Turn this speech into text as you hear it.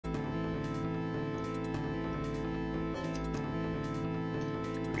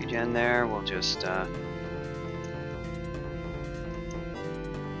again there. We'll just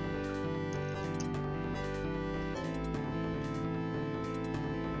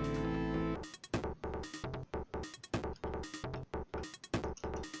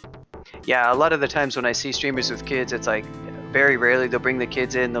yeah, a lot of the times when I see streamers with kids, it's like very rarely they'll bring the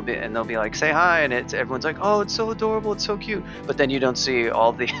kids in. They'll be like, say hi, and everyone's like, oh, it's so adorable, it's so cute. But then you don't see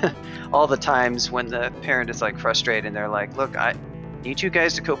all the all the times when the parent is like frustrated and they're like, look, I need you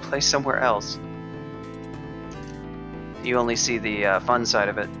guys to go play somewhere else. You only see the fun side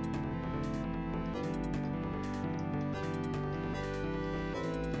of it.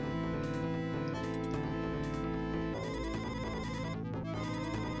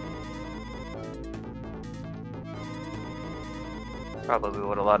 Probably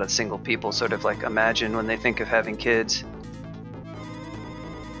what a lot of single people sort of like imagine when they think of having kids.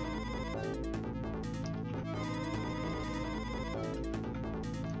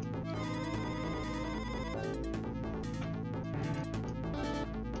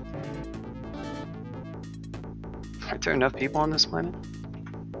 Are there enough people on this planet?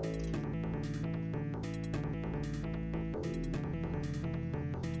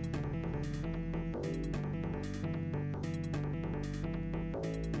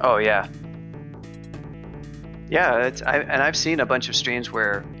 Oh yeah, yeah. I've seen a bunch of streams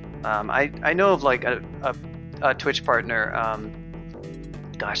where I know of like a Twitch partner.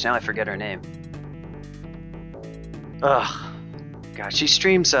 Gosh, now I forget her name. Ugh, gosh, she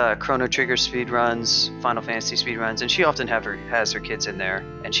streams Chrono Trigger speedruns, Final Fantasy speedruns, and she often has her kids in there,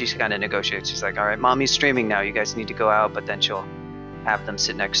 and she's kind of negotiates. She's like, all right, mommy's streaming now. You guys need to go out, but then she'll have them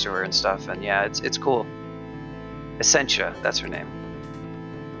sit next to her and stuff. And yeah, it's cool. Essentia, that's her name.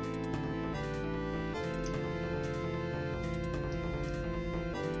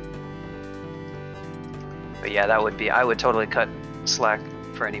 But yeah, that would be, I would totally cut slack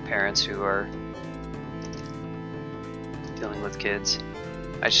for any parents who are dealing with kids.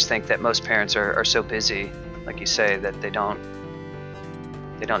 I just think that most parents are so busy, like you say, that they don't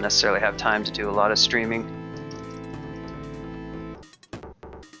necessarily have time to do a lot of streaming.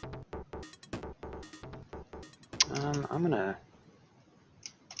 I'm gonna...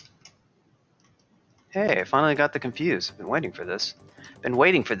 Hey, I finally got the Confuse. I've been waiting for this. Been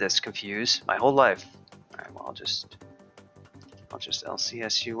waiting for this Confuse my whole life. Alright, well I'll just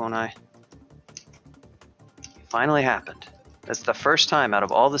LCSU, won't I? It finally happened. That's the first time out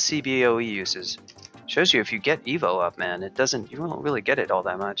of all the CBOE uses. Shows you if you get Evo up, man, it doesn't, you don't really get it all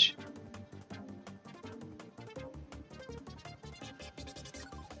that much.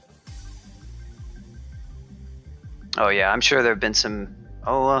 Oh yeah, I'm sure there have been some...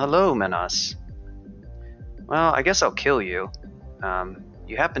 Oh, hello, Menas. Well, I guess I'll kill you.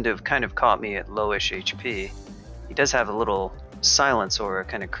 You happen to have kind of caught me at lowish HP. He does have a little silence aura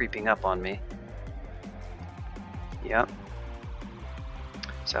kind of creeping up on me. Yep.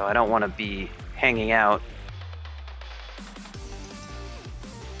 So I don't want to be hanging out.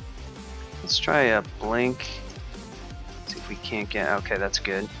 Let's try a blink. See if we can't get... Okay, that's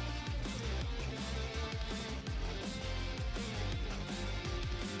good.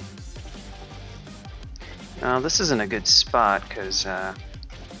 This isn't a good spot because,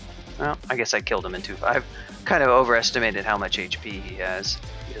 well, I guess I killed him in 2-5. I've kind of overestimated how much HP he has.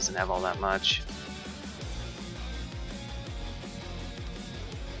 He doesn't have all that much.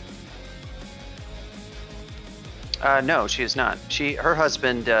 No, she is not. Her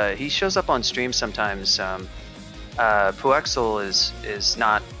husband, he shows up on stream sometimes. Puexel is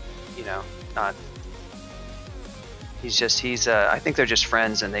not, you know, not... He's I think they're just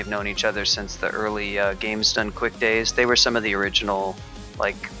friends and they've known each other since the early Games Done Quick days. They were some of the original,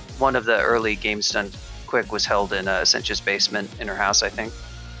 like, one of the early Games Done Quick was held in Essentia's basement in her house, I think.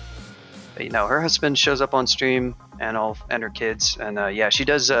 But, you know, her husband shows up on stream and her kids, and yeah, she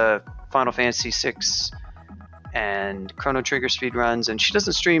does Final Fantasy VI and Chrono Trigger speedruns, and she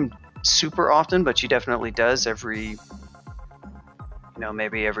doesn't stream super often, but she definitely does every, you know,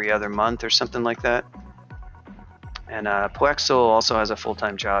 maybe every other month or something like that. And Puexel also has a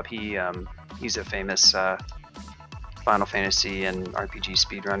full-time job. He's a famous Final Fantasy and RPG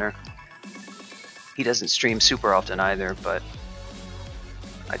speedrunner. He doesn't stream super often either, but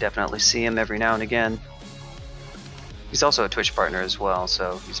I definitely see him every now and again. He's also a Twitch partner as well,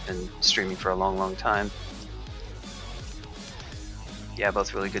 so he's been streaming for a long, long time. Yeah,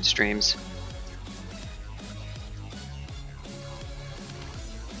 both really good streams.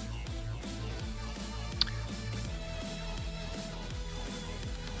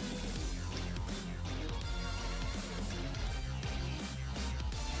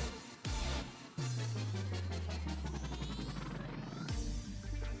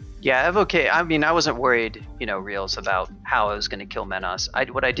 Yeah, okay. I mean, I wasn't worried, you know, Reels, about how I was going to kill Menos.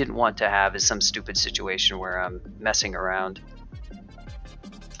 What I didn't want to have is some stupid situation where I'm messing around.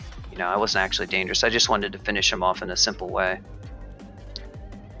 You know, I wasn't actually dangerous. I just wanted to finish him off in a simple way.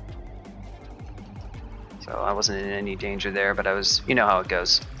 So I wasn't in any danger there, but I was, you know how it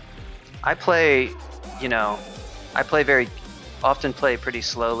goes. I play, you know, I play often play pretty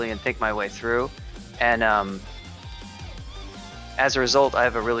slowly and think my way through. And as a result, I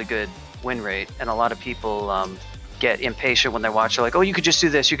have a really good win rate. And a lot of people get impatient when they watch. They're like, oh, you could just do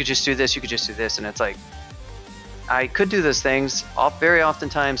this, you could just do this, you could just do this. And it's like, I could do those things. Very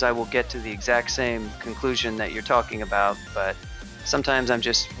oftentimes I will get to the exact same conclusion that you're talking about, but sometimes I'm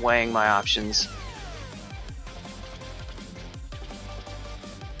just weighing my options.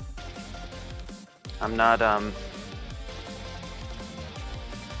 I'm not,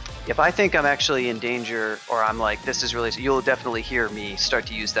 if I think I'm actually in danger, or I'm like, this is really, you'll definitely hear me start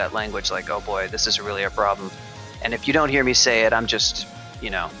to use that language like, oh boy, this is really a problem. And if you don't hear me say it, I'm just,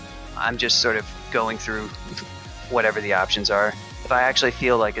 you know, I'm just sort of going through whatever the options are. If I actually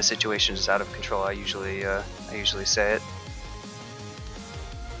feel like a situation is out of control, I usually say it.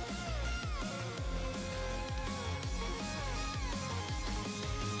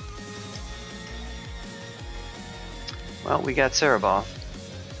 Well, we got Cerebov.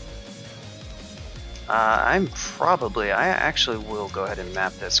 I actually will go ahead and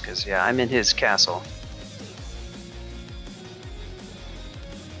map this, because, yeah, I'm in his castle.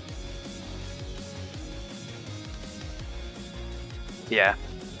 Yeah.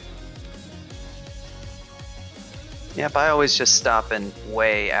 Yep, I always just stop and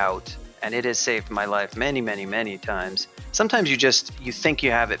weigh out, and it has saved my life many, many, many times. Sometimes you think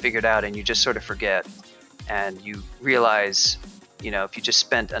you have it figured out and you just sort of forget, and you realize, you know, if you just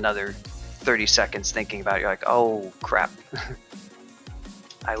spent another 30 seconds thinking about it, you're like, oh crap.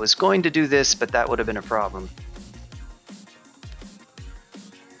 I was going to do this, but that would have been a problem.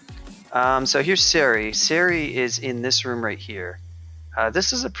 So here's Seri. Seri is in this room right here.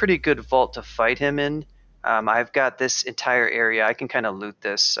 This is a pretty good vault to fight him in. I've got this entire area. I can kind of loot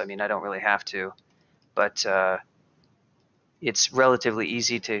this. I mean, I don't really have to, but it's relatively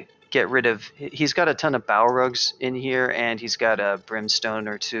easy to get rid of. He's got a ton of Balrogs in here, and he's got a brimstone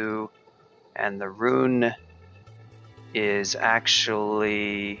or two. And the rune is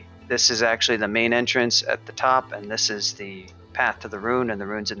actually, this is actually the main entrance at the top, and this is the path to the rune, and the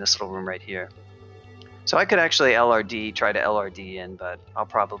rune's in this little room right here. So I could actually try to LRD in, but I'll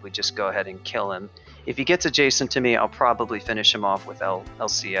probably just go ahead and kill him. If he gets adjacent to me, I'll probably finish him off with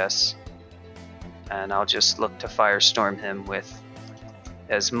LCS. And I'll just look to Firestorm him with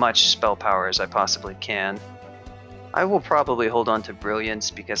as much spell power as I possibly can. I will probably hold on to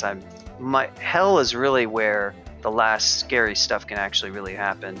Brilliance, because Hell is really where the last scary stuff can actually really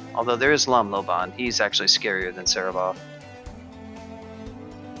happen. Although there is Lam Loban. He's actually scarier than Cerebov.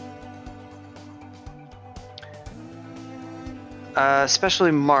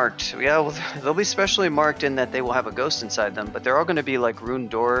 Specially marked. Yeah, well, they'll be specially marked in that they will have a ghost inside them, but they're all going to be like rune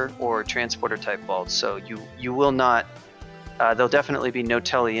door or transporter type vaults. So you will not. There'll definitely be no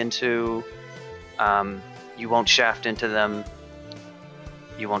tele into. You won't shaft into them.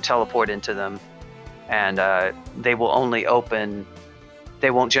 You won't teleport into them, and they will only open. They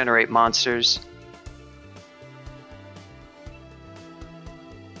won't generate monsters.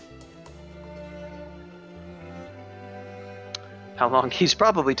 How long? He's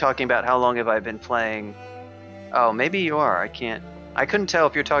probably talking about how long have I been playing. Oh, maybe you are. I couldn't tell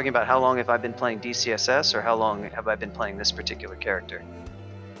if you're talking about how long have I been playing DCSS or how long have I been playing this particular character.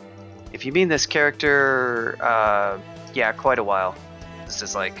 If you mean this character, yeah, quite a while. This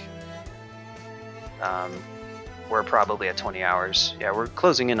is like, we're probably at 20 hours. Yeah, we're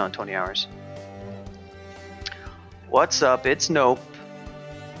closing in on 20 hours. What's up? It's Nope.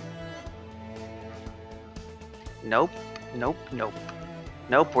 Nope. Nope, nope.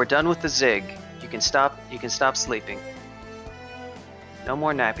 Nope, we're done with the zig. You can stop sleeping. No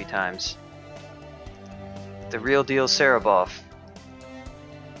more nappy times. The real deal Cerebov.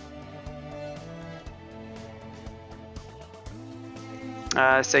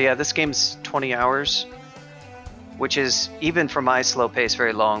 So yeah, this game's 20 hours, which is, even for my slow pace,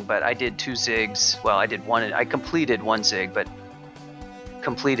 very long, but I did 2 zigs. Well, I completed 1 zig, but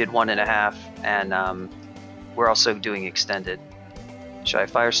completed 1.5, and we're also doing extended. Should I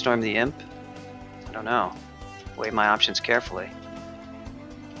Firestorm the Imp? I don't know. Weigh my options carefully.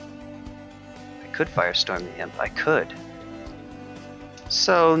 I could Firestorm the Imp. I could.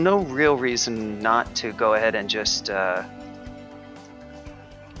 So, no real reason not to go ahead and just...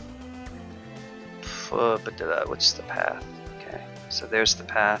 what's the path? Okay, so there's the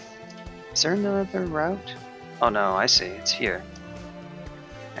path. Is there another route? Oh no, I see. It's here.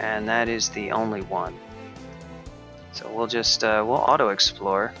 And that is the only one. So we'll just, we'll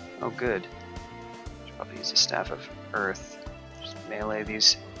auto-explore. Oh good. Should probably use a Staff of Earth. Just melee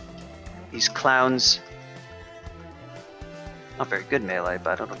these clowns. Not very good melee,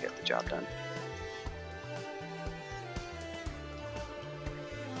 but it'll get the job done.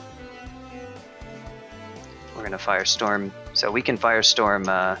 We're gonna Firestorm, so we can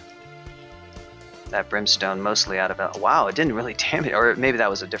Firestorm that Brimstone mostly out of it. Wow, it didn't really damage, or maybe that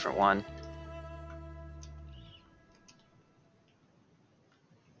was a different one.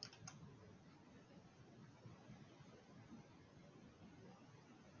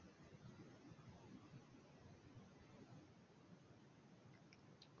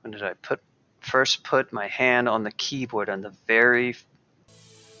 When did I first put my hand on the keyboard on the very...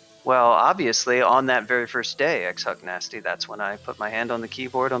 Well, obviously, on that very first day, X-Huck Nasty, that's when I put my hand on the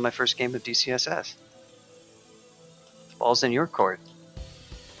keyboard on my first game of DCSS. Ball's in your court.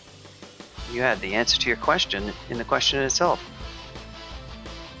 You had the answer to your question in the question itself.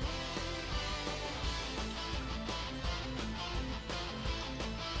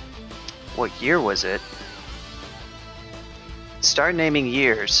 What year was it? Start naming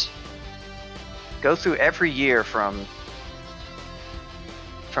years. Go through every year from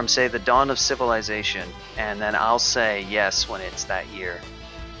say the dawn of civilization, and then I'll say yes when it's that year.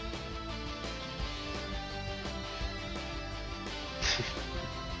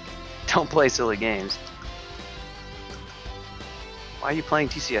 Don't play silly games. Why are you playing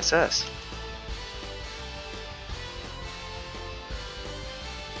TCSS?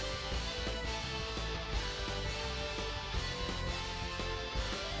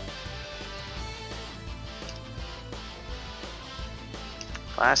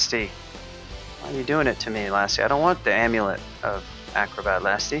 Lasty, why are you doing it to me, Lasty? I don't want the amulet of Acrobat,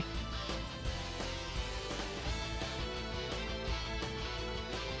 Lasty.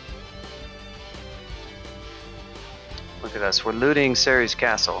 Look at us, we're looting Ceri's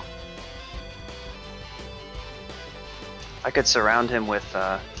castle. I could surround him with,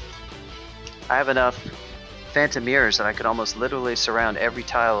 I have enough phantom mirrors that I could almost literally surround every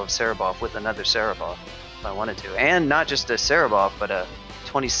tile of Cerebuff with another Cerebuff if I wanted to. And not just a Cerebuff, but a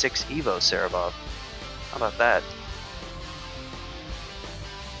 26 Evo Cerebuff. How about that?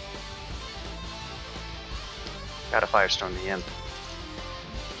 Gotta Firestorm the Imp.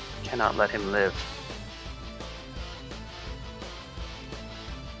 Cannot let him live.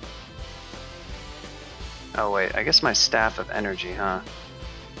 Oh wait, I guess my Staff of Energy, huh?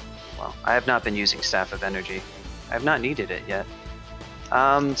 Well, I have not been using Staff of Energy. I have not needed it yet.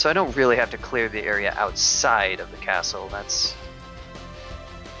 So I don't really have to clear the area outside of the castle. That's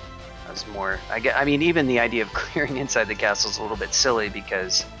more, I mean, even the idea of clearing inside the castle is a little bit silly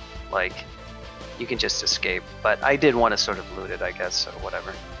because, like, you can just escape. But I did want to sort of loot it, I guess, so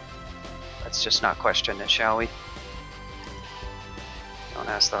whatever. Let's just not question it, shall we? Don't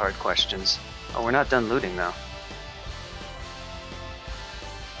ask the hard questions. Oh, we're not done looting, though.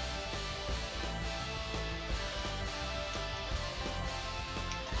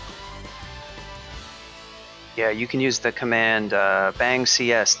 Yeah, you can use the command bang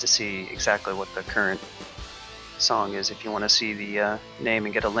CS to see exactly what the current song is if you want to see the name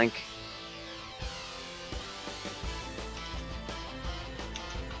and get a link.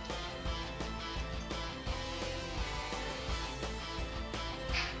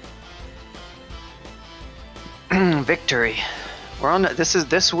 Victory. We're on.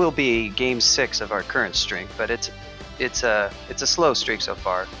 This will be game 6 of our current streak, but it's a slow streak so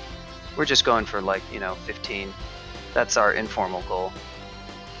far. We're just going for, like, 15. That's our informal goal.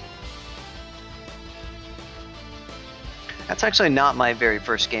 That's actually not my very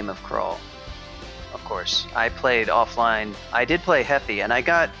first game of Crawl, of course. I played offline. I did play Heffy, and I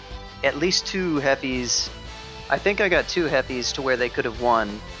got at least 2 Heffys. I think I got 2 Heffys to where they could have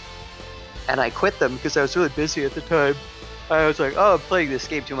won, and I quit them because I was really busy at the time. I was like, oh, I'm playing this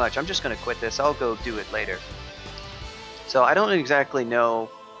game too much. I'm just going to quit this. I'll go do it later. So I don't exactly know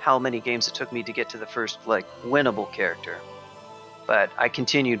how many games it took me to get to the first, like, winnable character. But I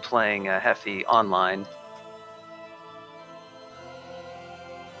continued playing Heffy online.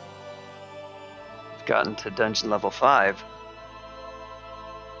 Gotten to dungeon level 5.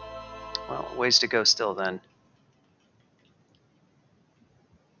 Well, ways to go still then.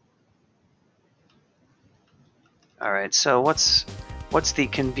 Alright, so what's the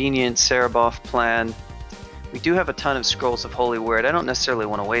convenient Cerebuff plan? We do have a ton of Scrolls of Holy Word. I don't necessarily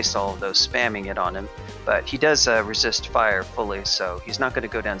want to waste all of those spamming it on him, but he does resist fire fully, so he's not going to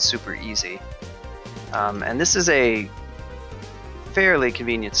go down super easy. And this is a fairly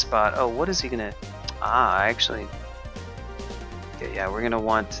convenient spot. Oh, what is he gonna... Ah, actually... Okay, yeah, we're gonna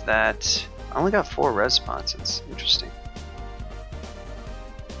want that. I only got 4 responses. Interesting.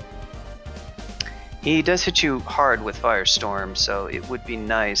 He does hit you hard with Firestorm, so it would be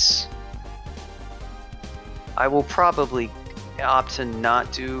nice. I will probably opt to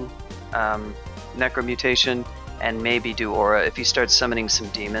not do Necromutation and maybe do Aura if he starts summoning some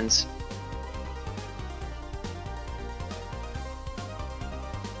demons.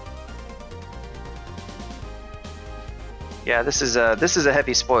 Yeah, this is a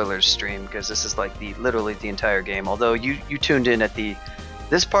heavy spoilers stream because this is like literally the entire game. Although you tuned in at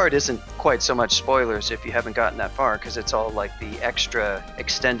this part isn't quite so much spoilers if you haven't gotten that far, because it's all like the extra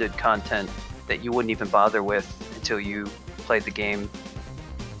extended content that you wouldn't even bother with until you played the game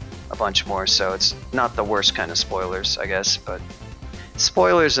a bunch more. So it's not the worst kind of spoilers, I guess. But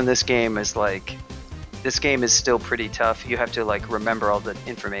spoilers in this game is like, this game is still pretty tough. You have to like remember all the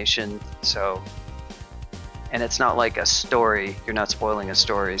information. So. And it's not like a story. You're not spoiling a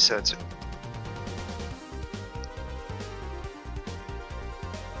story, so it's...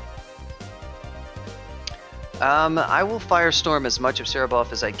 I will Firestorm as much of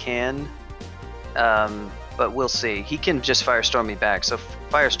Cerebuff as I can, but we'll see. He can just Firestorm me back, so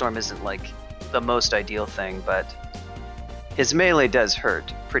Firestorm isn't like the most ideal thing, but his melee does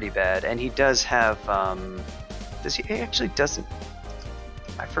hurt pretty bad, and he does have... he actually doesn't...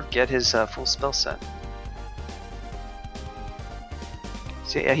 I forget his full spell set.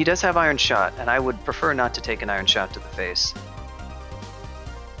 So yeah, he does have Iron Shot, and I would prefer not to take an Iron Shot to the face.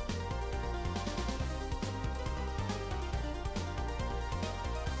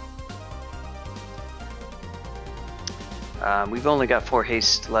 We've only got 4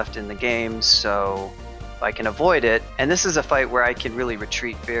 haste left in the game, so if I can avoid it, and this is a fight where I can really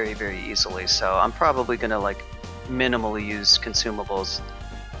retreat very, very easily, so I'm probably gonna like minimally use consumables.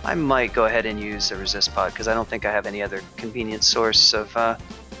 I might go ahead and use a resist pod because I don't think I have any other convenient source of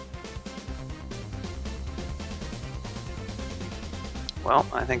well,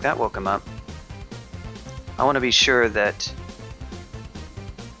 I think that woke him up. I want to be sure that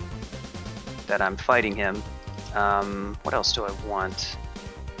I'm fighting him. What else do I want?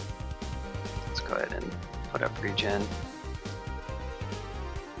 Let's go ahead and put up regen.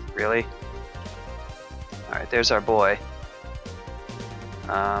 Really? Alright, there's our boy.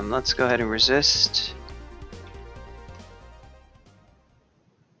 Let's go ahead and resist.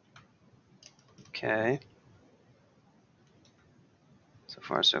 Okay. So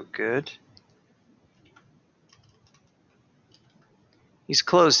far so good. He's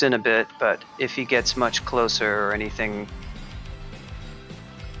closed in a bit, but if he gets much closer or anything,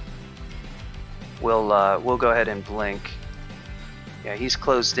 we'll go ahead and blink. Yeah, he's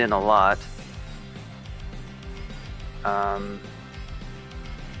closed in a lot.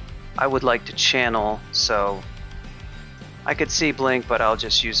 I would like to channel, so I could see blink, but I'll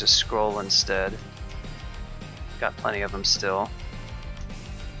just use a scroll instead. Got plenty of them still.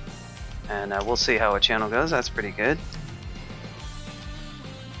 And we'll see how a channel goes. That's pretty good.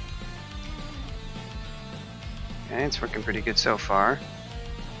 Okay, it's working pretty good so far.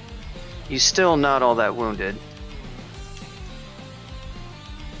 He's still not all that wounded.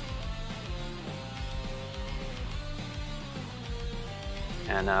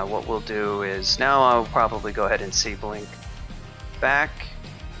 And what we'll do is, now I'll probably go ahead and see blink back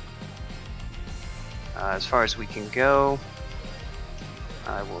as far as we can go.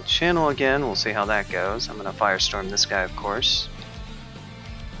 I will channel again, we'll see how that goes. I'm going to Firestorm this guy, of course.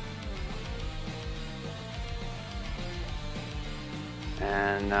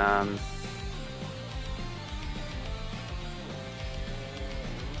 And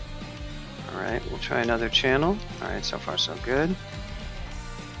alright, we'll try another channel. Alright, so far so good.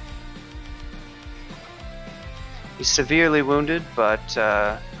 He's severely wounded, but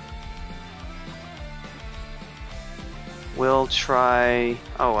we'll try...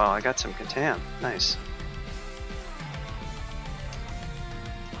 Oh well, I got some Catan. Nice.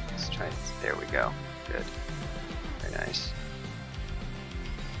 Let's try it. There we go. Good. Very nice.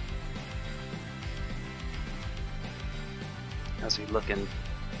 How's he looking?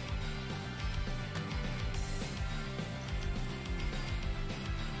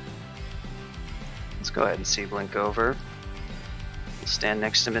 Let's go ahead and see blink over. We'll stand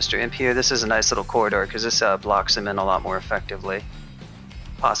next to Mr. Imp here. This is a nice little corridor because this blocks him in a lot more effectively.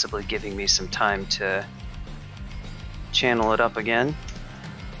 Possibly giving me some time to channel it up again.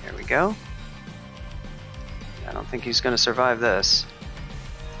 There we go. I don't think he's going to survive this.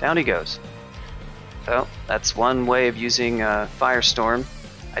 Down he goes. So that's one way of using Firestorm.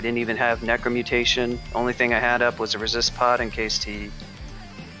 I didn't even have necromutation. Only thing I had up was a resist pod in case he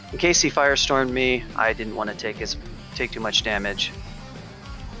firestormed me. I didn't want to take too much damage.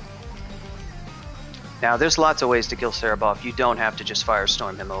 Now there's lots of ways to kill Cerebuff. You don't have to just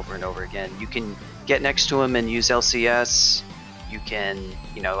firestorm him over and over again. You can get next to him and use LCS. You can,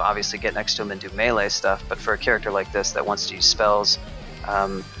 you know, obviously get next to him and do melee stuff, but for a character like this that wants to use spells,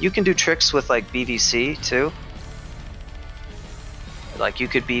 you can do tricks with like BVC too. Like you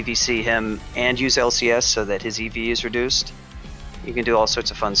could BVC him and use LCS so that his EV is reduced. You can do all sorts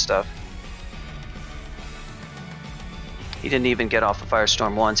of fun stuff. He didn't even get off a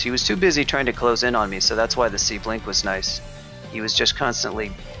Firestorm once. He was too busy trying to close in on me, so that's why the C-Blink was nice. He was just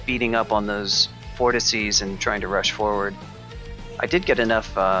constantly beating up on those vortices and trying to rush forward. I did get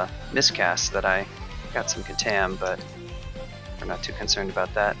enough miscasts that I got some Katam, but we're not too concerned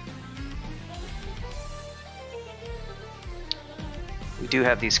about that. We do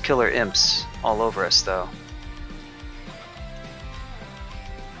have these killer imps all over us, though.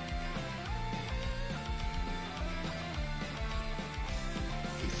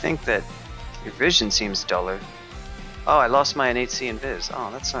 You think that your vision seems duller. Oh, I lost my innate C and Viz. Oh,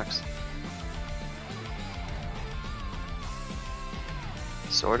 that sucks.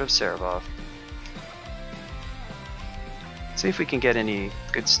 Sword of Cerebuff. Let's see if we can get any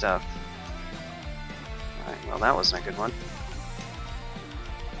good stuff. Alright, well that wasn't a good one.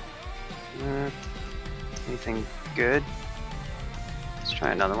 Anything good? Let's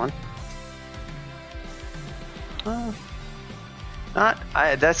try another one.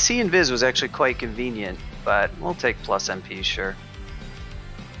 That C and Viz was actually quite convenient, but we'll take plus MP, sure.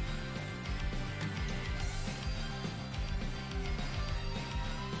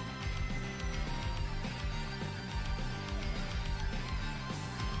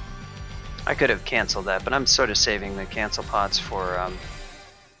 I could have canceled that, but I'm sort of saving the cancel pots for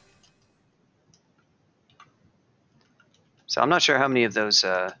so I'm not sure how many of those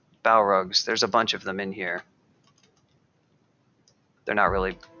Balrogs. There's a bunch of them in here. They're not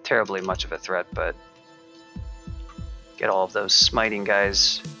really terribly much of a threat, but get all of those smiting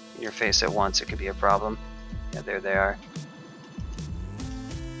guys in your face at once, it could be a problem. Yeah, there they are.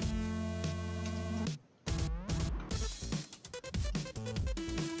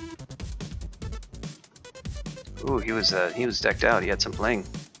 Ooh, he was decked out. He had some bling.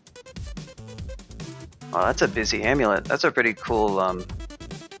 Oh, that's a busy amulet. That's a pretty cool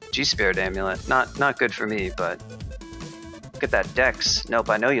G-Spirit amulet. Not good for me, but look at that Dex. Nope,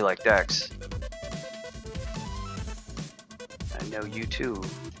 I know you like Dex. I know you too.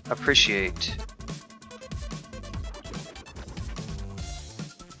 Appreciate.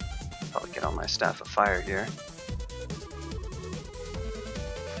 Probably get on my Staff of Fire here.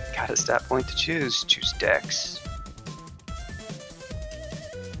 Got a stat point to choose. Choose Dex.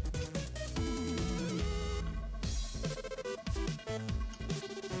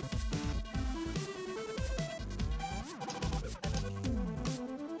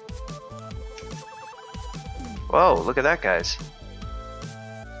 Whoa, look at that, guys.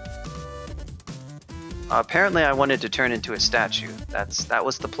 Apparently I wanted to turn into a statue. That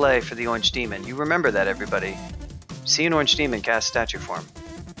was the play for the Orange Demon. You remember that, everybody. See an Orange Demon, cast statue form.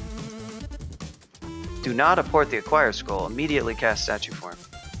 Do not abort the Acquire Scroll. Immediately cast statue form.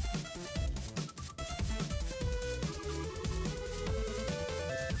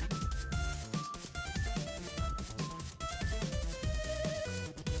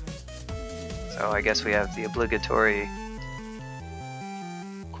 So I guess we have the obligatory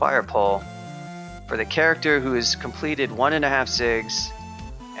Acquire Poll for the character who has completed 1.5 Zigs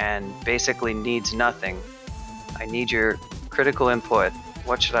and basically needs nothing. I need your critical input.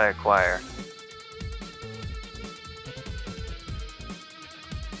 What should I acquire?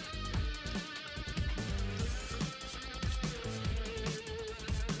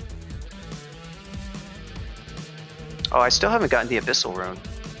 Oh, I still haven't gotten the Abyssal Rune.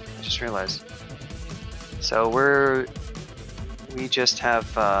 I just realized. So we just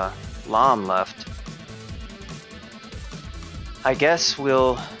have Lam left. I guess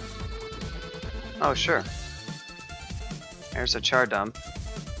we'll... Oh, sure. There's a Chardum.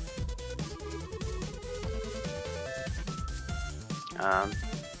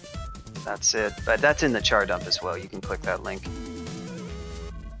 That's it. But that's in the Chardump as well. You can click that link.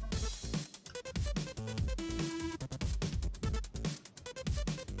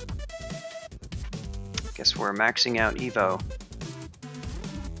 Guess we're maxing out Evo.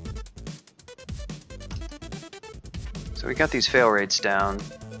 So we got these fail rates down.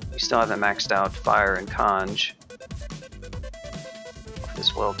 We still haven't maxed out Fire and Conj. Might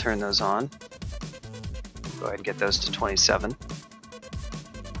as well turn those on. Go ahead and get those to 27.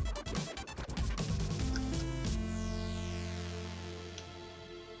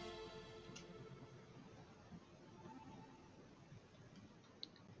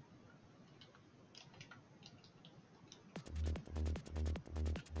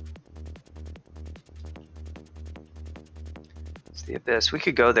 The Abyss. We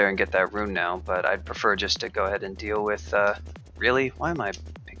could go there and get that rune now, but I'd prefer just to go ahead and deal with, really? Why am I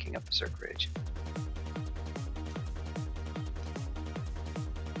picking up Berserk Rage?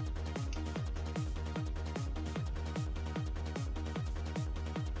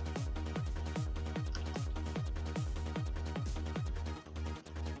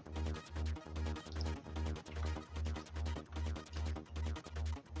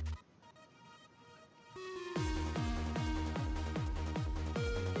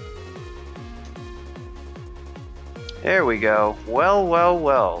 There we go. Well, well,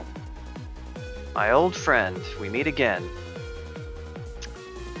 well. My old friend, we meet again.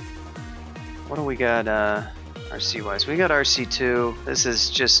 What do we got RC-wise? We got RC2. This is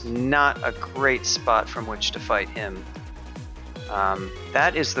just not a great spot from which to fight him.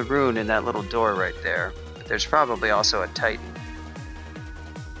 That is the rune in that little door right there. But there's probably also a Titan.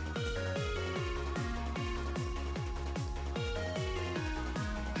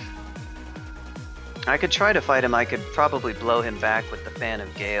 I could try to fight him. I could probably blow him back with the Fan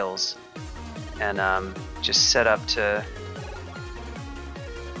of Gales and just set up to...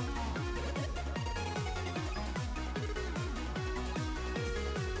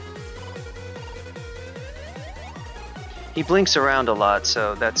 He blinks around a lot,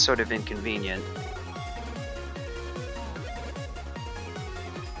 so that's sort of inconvenient.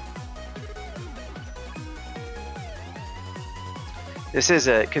 This is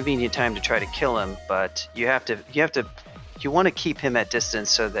a convenient time to try to kill him, but you want to keep him at distance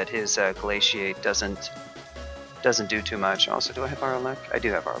so that his glaciate doesn't do too much. Also, do I have Aralek? I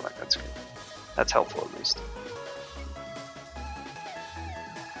do have Aralek. That's good. That's helpful at least.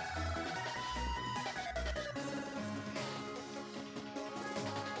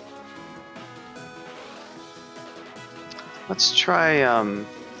 Let's try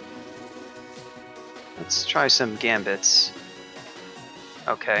some gambits.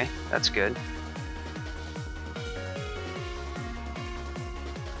 Okay, that's good.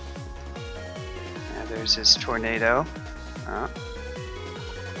 Yeah, there's his tornado. Oh.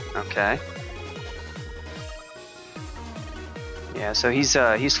 Okay. Yeah, so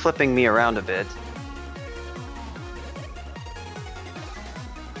he's flipping me around a bit.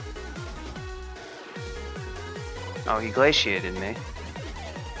 Oh, he glaciated me.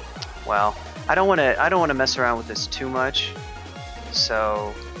 Well, I don't want to mess around with this too much.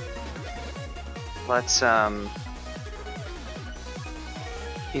 So let's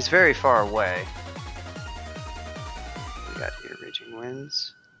he's very far away. What we got here? Raging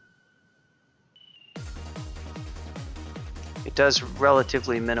Winds. It does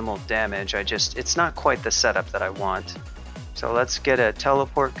relatively minimal damage. It's not quite the setup that I want. So let's get a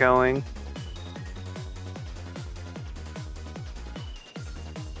teleport going.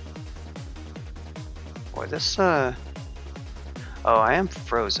 Boy, this oh, I am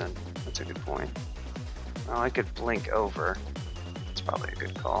frozen. That's a good point. Well, I could blink over. It's probably a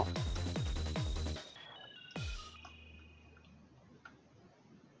good call.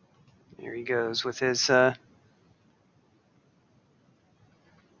 Here he goes with his can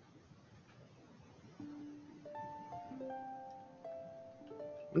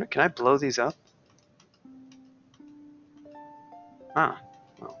I blow these up? Ah,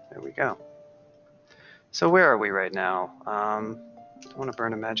 well, there we go. So where are we right now? I want to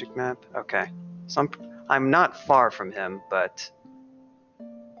burn a magic map. Okay, so I'm not far from him, but all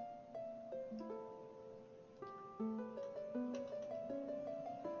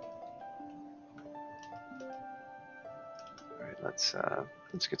right, let's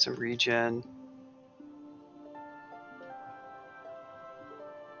get some regen.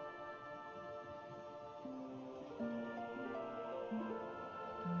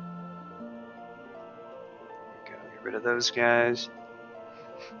 Go get rid of those guys.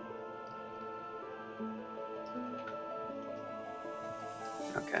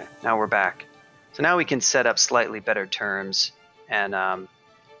 Okay, now we're back. So now we can set up slightly better terms and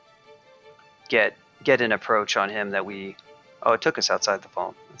get an approach on him that we... Oh, it took us outside the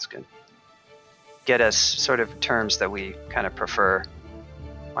vault. That's good. Get us sort of terms that we kind of prefer.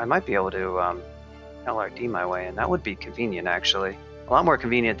 I might be able to LRD my way, and that would be convenient, actually. A lot more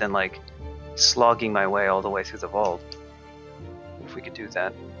convenient than, like, slogging my way all the way through the vault. If we could do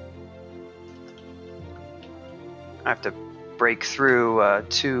that. I have to break through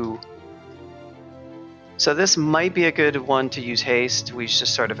two. So this might be a good one to use haste. We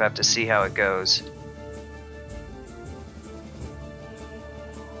just sort of have to see how it goes.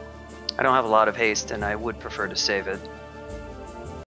 I don't have a lot of haste, and I would prefer to save it.